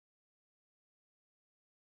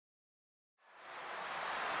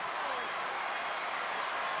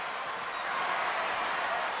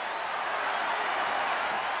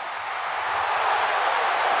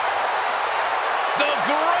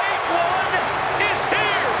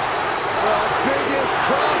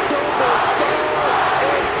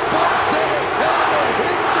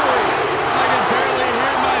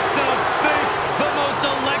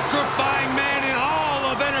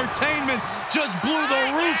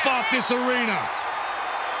throughout this arena.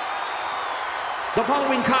 The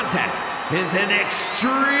following contest is an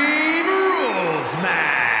Extreme Rules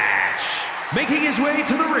match. Making his way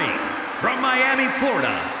to the ring from Miami,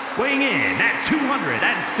 Florida, weighing in at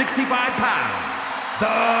 265 pounds,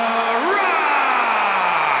 The Rock!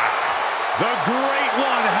 The Great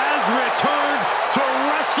One has returned to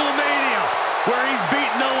Wrestlemania, where he's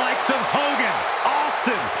beaten the likes of Hogan,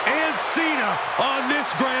 Austin, and Cena on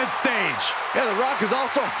this grand stage. Yeah, The Rock has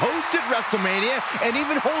also hosted WrestleMania and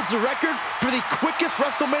even holds the record for the quickest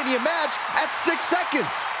WrestleMania match at 6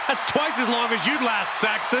 seconds. That's twice as long as you'd last,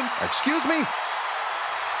 Saxton. Excuse me?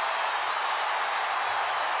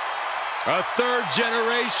 A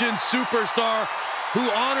third-generation superstar who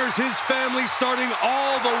honors his family starting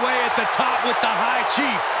all the way at the top with the High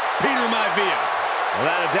Chief, Peter Maivia.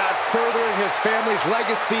 Without a doubt, furthering his family's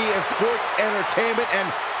legacy in sports entertainment and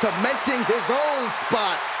cementing his own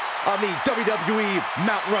spot on the WWE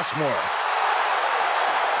Mount Rushmore.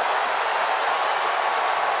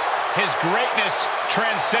 His greatness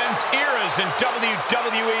transcends eras in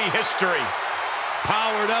WWE history.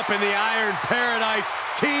 Powered up in the Iron Paradise,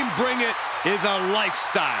 Team Bring It is a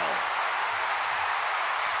lifestyle.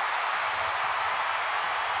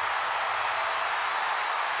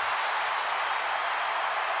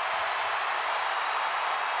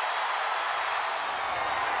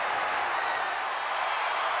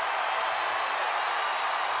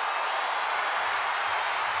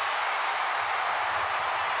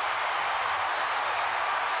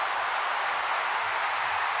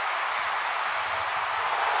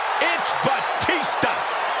 It's Batista.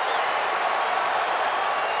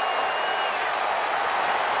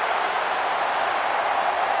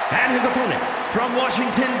 And his opponent from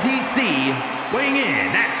Washington, D.C., weighing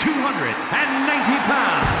in at 290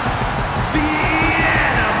 pounds, the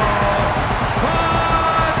Animal,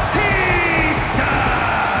 Batista!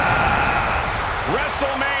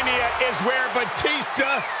 WrestleMania is where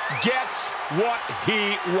Batista gets what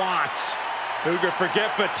he wants. Who could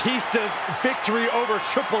forget Batista's victory over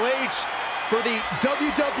Triple H for the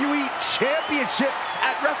WWE Championship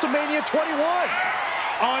at WrestleMania 21?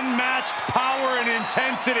 Unmatched power and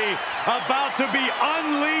intensity about to be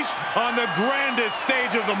unleashed on the grandest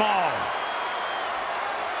stage of them all.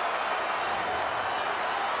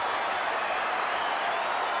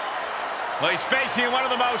 Well, he's facing one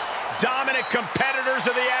of the most dominant competitors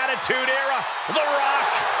of the Attitude Era, The Rock.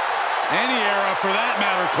 Any era for that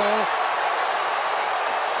matter, Cole.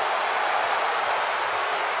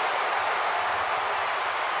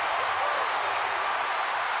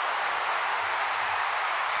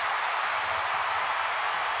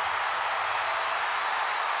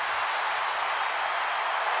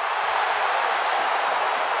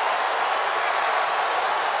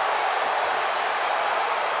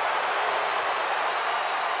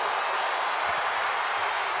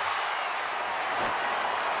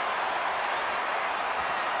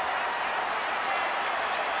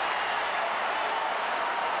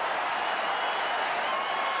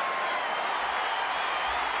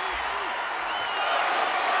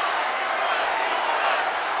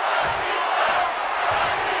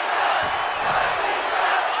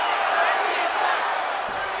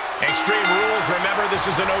 Extreme Rules, remember, this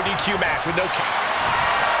is an ODQ match with no... bear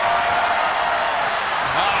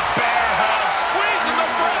hug, squeezing the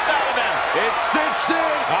breath out of them. It's cinched in.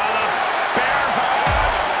 The bear hug,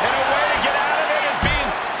 and a way to get out of it is being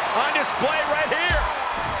on display right here.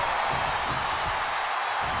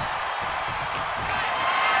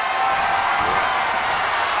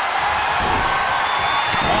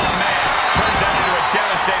 Oh, man, turns that into a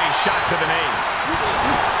devastating shot to the knee.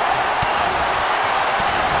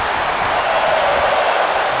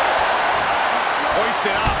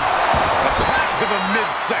 Hoisted up. Attack to the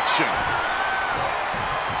midsection.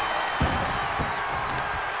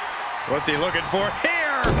 What's he looking for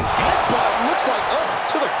here? Headbutt looks like,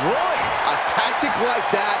 to the groin. A tactic like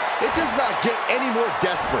that, it does not get any more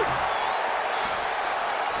desperate.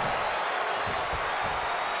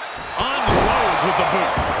 Unloads with the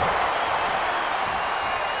boot.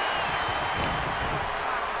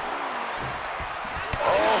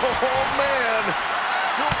 Oh, man.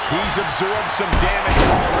 He's absorbed some damage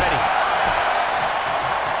already.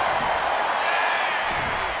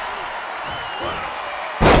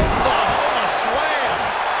 A slam.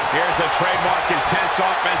 Here's the trademark intense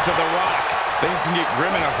offense of The Rock. Things can get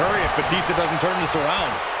grim in a hurry if Batista doesn't turn this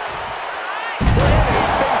around.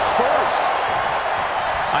 Planted face first.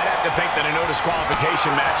 I'd have to think that a no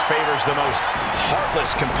disqualification match favors the most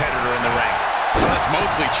heartless competitor in the ring. Well, that's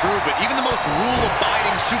mostly true, but even the most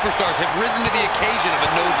rule-abiding superstars have risen to the occasion of a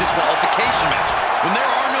no disqualification match. When there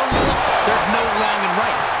are no rules, there's no wrong and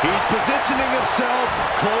right. He's positioning himself,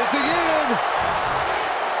 closing in.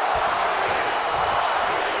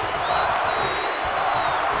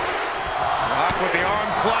 Rock with the arm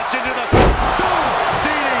clutch into the boom!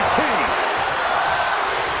 DDT!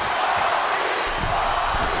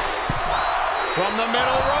 From the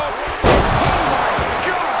middle rope. Oh my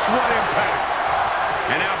gosh, what impact!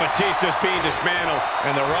 And now Batista's being dismantled,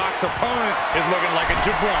 and The Rock's opponent is looking like a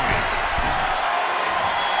jabroni.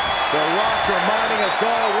 The Rock reminding us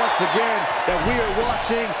all once again that we are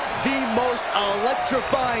watching the most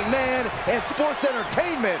electrifying man in sports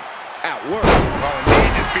entertainment at work. Oh,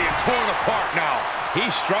 man is being torn apart now.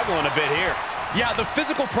 He's struggling a bit here. Yeah, the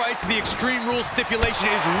physical price of the Extreme Rules stipulation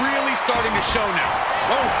is really starting to show now.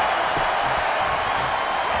 Oh!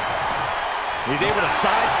 He's able to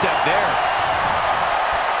sidestep there.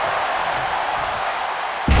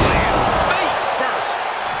 Lands face first.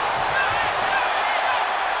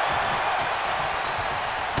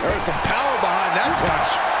 There's some power behind that punch.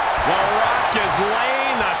 The Rock is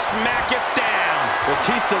laying the smack it down.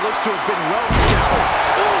 Batista looks to have been well scouted.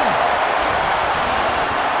 Ooh.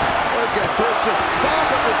 Look at this, just stomp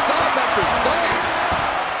after stomp after stomp.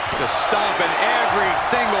 Just stomping every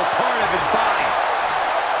single part of his body.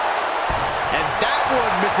 And that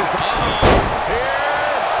one misses the... Here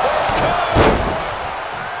they come!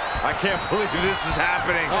 I can't believe this is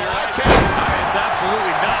happening. Oh, I can't. It's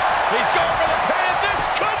absolutely nuts. He's going for the pin. This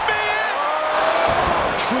could be it.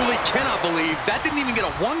 Truly cannot believe that didn't even get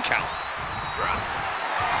a 1 count.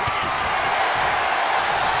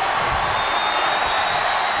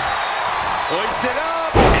 Hoisted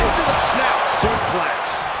up into the snap suplex.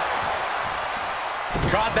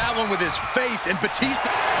 Caught that one with his face, and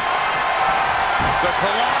Batista... The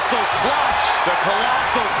colossal clutch. The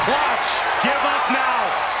colossal clutch. Give up now.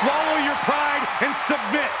 Swallow your pride and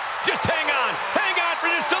submit. Just hang on. Hang on for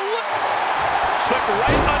just a little. Slipped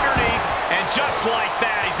right underneath, and just like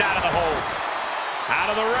that, he's out of the hold.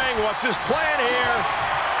 Out of the ring. What's his plan here?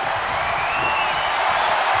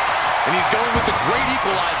 And he's going with the great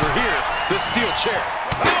equalizer here, the steel chair.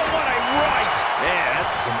 Oh, what a right. Man,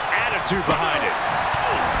 that's some attitude behind it.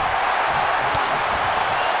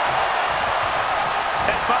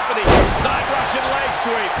 Set up for the side Russian leg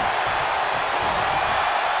sweep.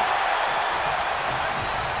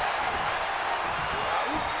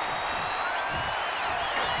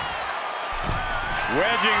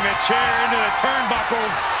 Wedging the chair into the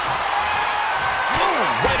turnbuckles. Oh,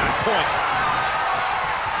 right on point.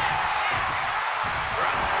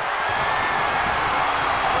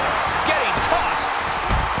 Getting tossed.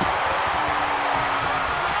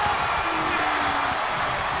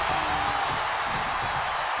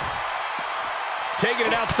 Taking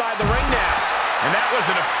it outside the ring now. And that was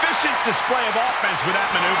an efficient display of offense with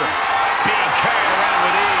that maneuver. Being carried around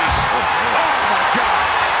with ease. Oh, my God.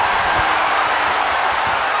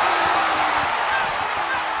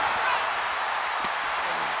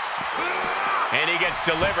 And he gets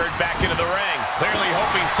delivered back into the ring. Clearly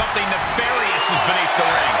hoping something nefarious is beneath the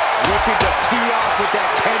ring. Looking to tee off with that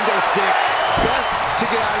kendo stick. Best to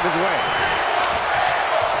get out of his way.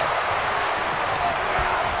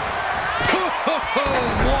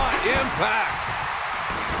 What impact!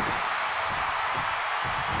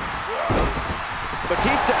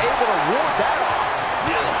 Batista able to ward that off.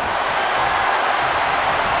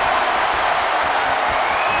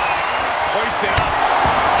 Hoisted up.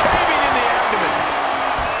 Caving in the abdomen.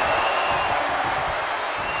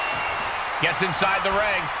 Gets inside the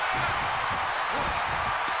ring.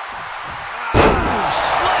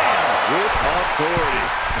 Slam! With authority.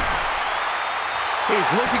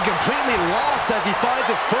 He's looking completely lost as he finds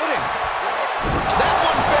his footing. That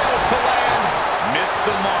one fails to land. Missed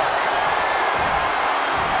the mark.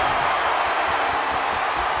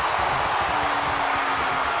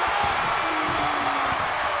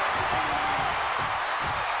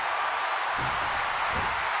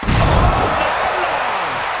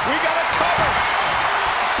 We got a cover.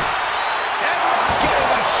 And getting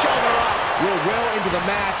the shoulder up. We're well into the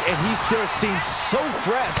match, and he still seems so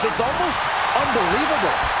fresh. It's almost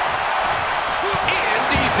unbelievable. And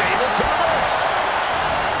he's able to reverse.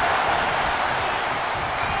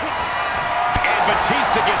 And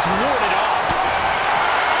Batista gets warded off.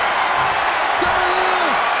 There it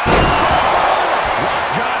is! Rock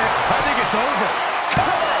got it. I think it's over.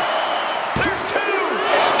 Cover. There's two.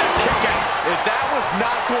 And the kick out. If that was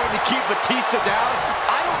not going to keep Batista down,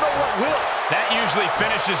 I don't know what will. That usually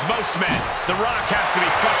finishes most men. The Rock has to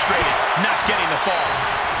be frustrated, not getting the fall.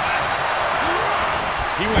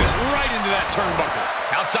 He went right into that turnbuckle.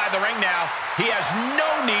 Outside the ring now, he has no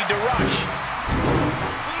need to rush.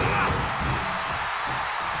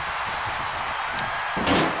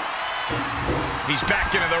 He's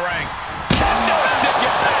back into the ring. No stick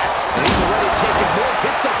impact. And he's already taken more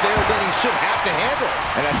hits up there than he should have to handle.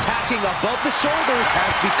 And attacking above the shoulders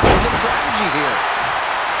has become the strategy here.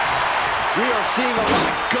 We are seeing a lot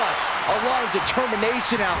of guts, a lot of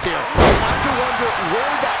determination out there. I have to wonder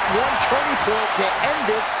where that one turning point to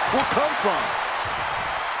end this will come from.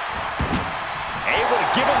 Able to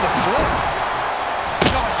give him the slip.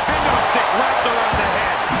 Oh, kendo stick wrapped around the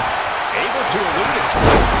head. Able to elude it.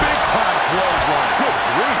 Big time clothesline. Good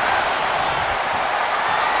grief.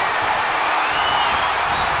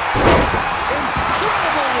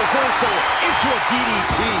 Incredible reversal into a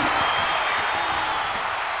DDT.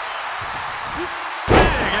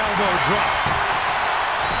 Big elbow drop.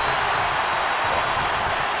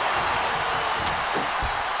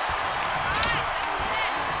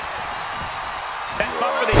 Set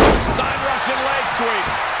up for the side Russian leg sweep.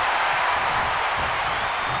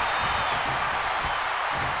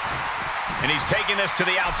 And he's taking this to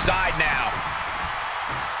the outside now.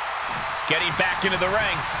 Getting back into the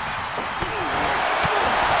ring.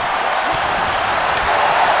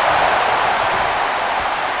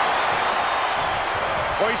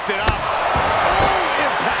 Hoisted up. Oh,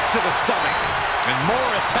 impact to the stomach. And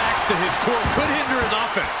more attacks to his core could hinder his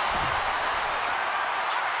offense.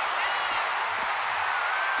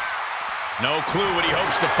 No clue what he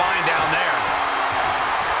hopes to find down there.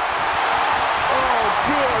 Oh,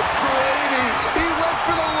 good gravy. He went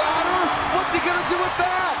for the ladder. What's he going to do with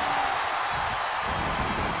that?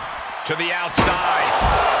 To the outside.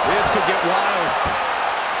 This could get wild.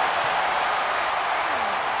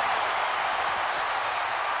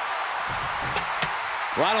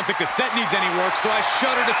 Well, I don't think the set needs any work, so I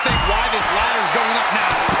shudder to think why this ladder's going up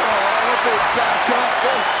now. Oh, I hope they back up.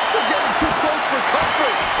 They're getting too close for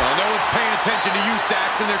comfort. Well, no one's paying attention to you,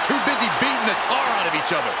 Saxon. They're too busy beating the tar out of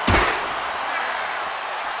each other.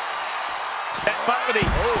 Set up for the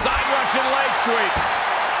side Russian leg sweep.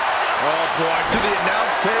 Oh, boy, to the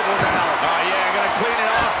announce table now. Oh, yeah, gonna clean it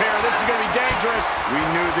off here. This is gonna be dangerous. We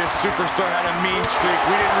knew this superstar had a mean streak.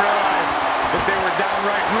 We didn't realize that they were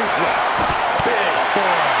downright ruthless. Big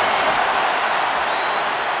forearm.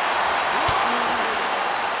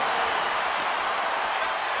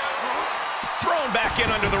 Thrown back in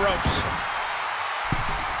under the ropes.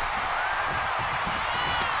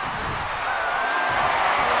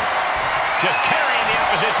 Just carrying the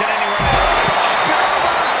opposition anywhere they want.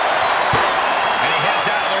 And he heads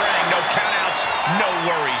out of the ring. No countouts, no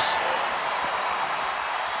worries.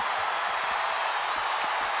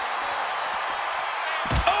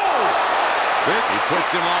 Oh! He puts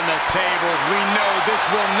him on the table. We know this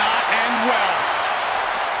will not end well.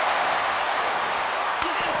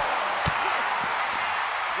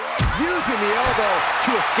 Using the elbow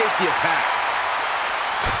to escape the attack.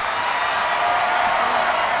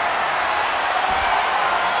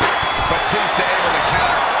 Batista able to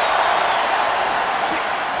counter.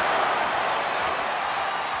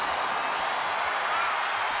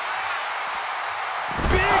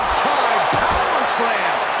 Big time power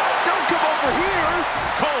slam. Don't come over here.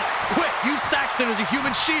 Cole, quick, use Saxton as a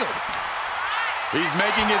human shield. He's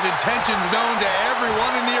making his intentions known to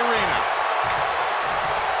everyone in the arena.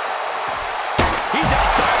 He's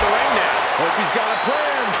outside the ring now. Hope he's got a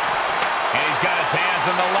plan. And he's got his hands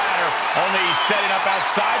on the ladder, only he's setting up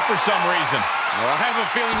outside for some reason. Well, I have a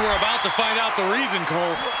feeling we're about to find out the reason,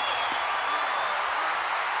 Cole.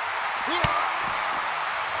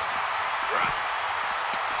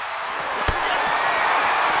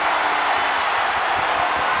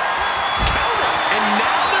 And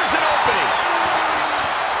now there's an opening.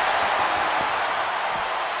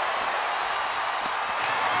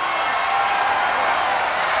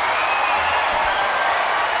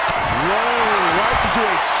 Whoa, right into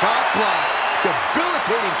a chop block.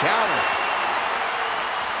 Debilitating counter.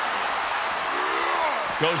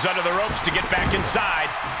 Goes under the ropes to get back inside.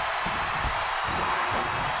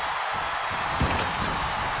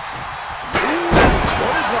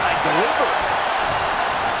 Clothesline delivered.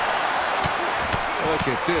 Look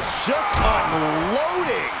at this, just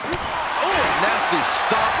unloading. Oh, nasty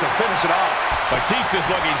stop to finish it off. Batista's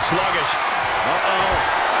looking sluggish. Uh-oh.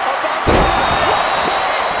 About to...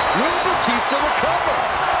 Will Batista recover?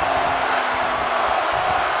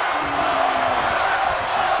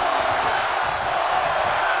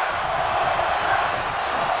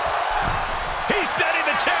 He's setting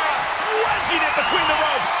the chair up, wedging it between the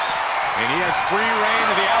ropes. And he has free reign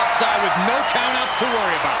to the outside with no countouts to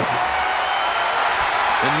worry about.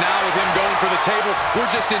 And now with him going for the table,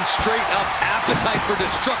 we're just in straight-up appetite for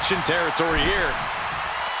destruction territory here.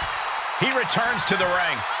 He returns to the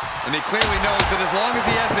ring. And he clearly knows that as long as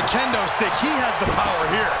he has the kendo stick, he has the power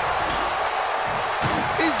here.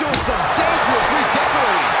 doing some dangerous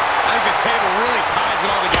redecorating. I think the table really ties it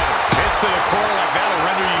all together. Hits to the core like that'll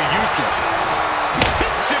render you useless.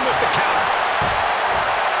 Hits him with the counter.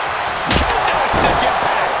 Devastating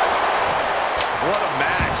impact. What a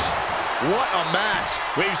match. What a match.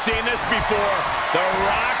 We've seen this before. The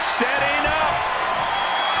Rock setting up.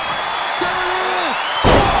 There it is!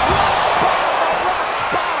 Rock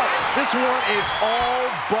bottom. This one is all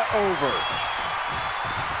but over.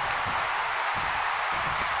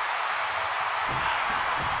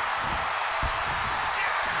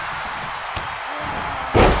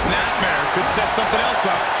 Snapmare could set something else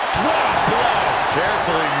up. What a blow.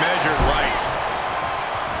 Carefully measured right.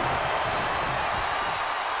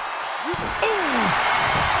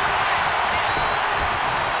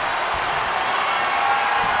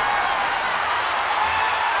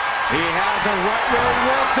 He has him right where he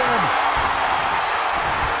wants him.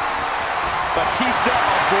 Batista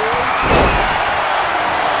avoids impact.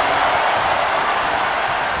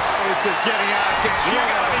 This is getting out of control. You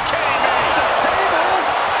gotta be kidding me. The table.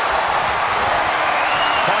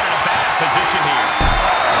 Caught in a bad position here.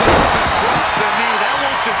 Across the knee. That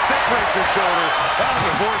won't just separate your shoulder. That'll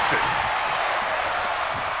divorce it.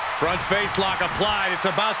 Front face lock applied. It's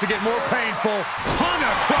about to get more painful. Hung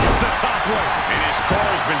across the top rope. And his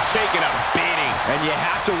core's been taking a beating. And you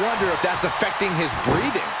have to wonder if that's affecting his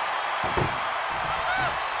breathing.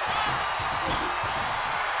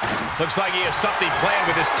 Looks like he has something planned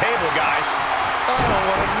with his table, guys. I don't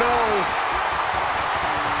want to know.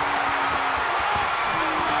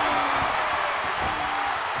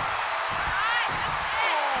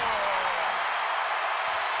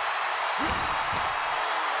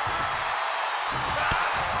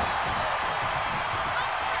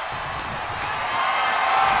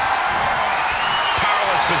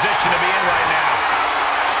 Powerless position to be in right now.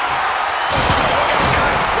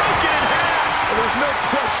 Broken in half. Well, there's no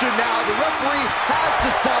question now. The referee has to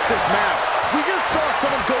stop this match. We just saw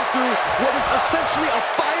someone go through what is essentially a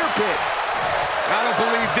fire pit. I don't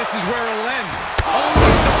believe this is where it'll end.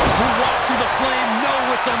 Only those who walk through the flame know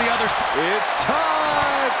what's on the other side. It's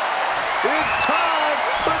time. It's time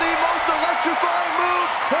for the most electrifying move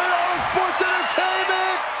in all of sports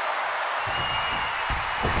entertainment.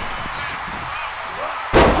 People's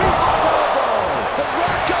elbow. The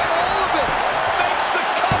Rock got all of it. Makes the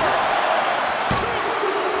cover.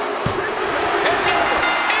 It's over.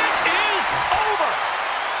 It is over.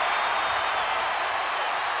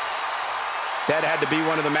 That had to be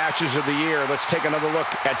one of the matches of the year. Let's take another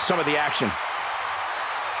look at some of the action.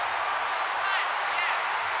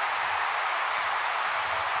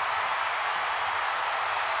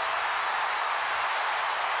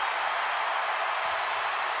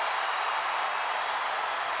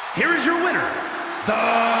 Here is your winner, The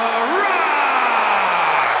Rock!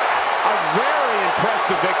 A very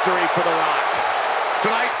impressive victory for The Rock.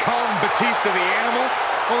 Tonight, calling Batista the Animal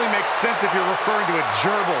only makes sense if you're referring to a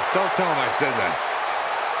gerbil. Don't tell him I said that.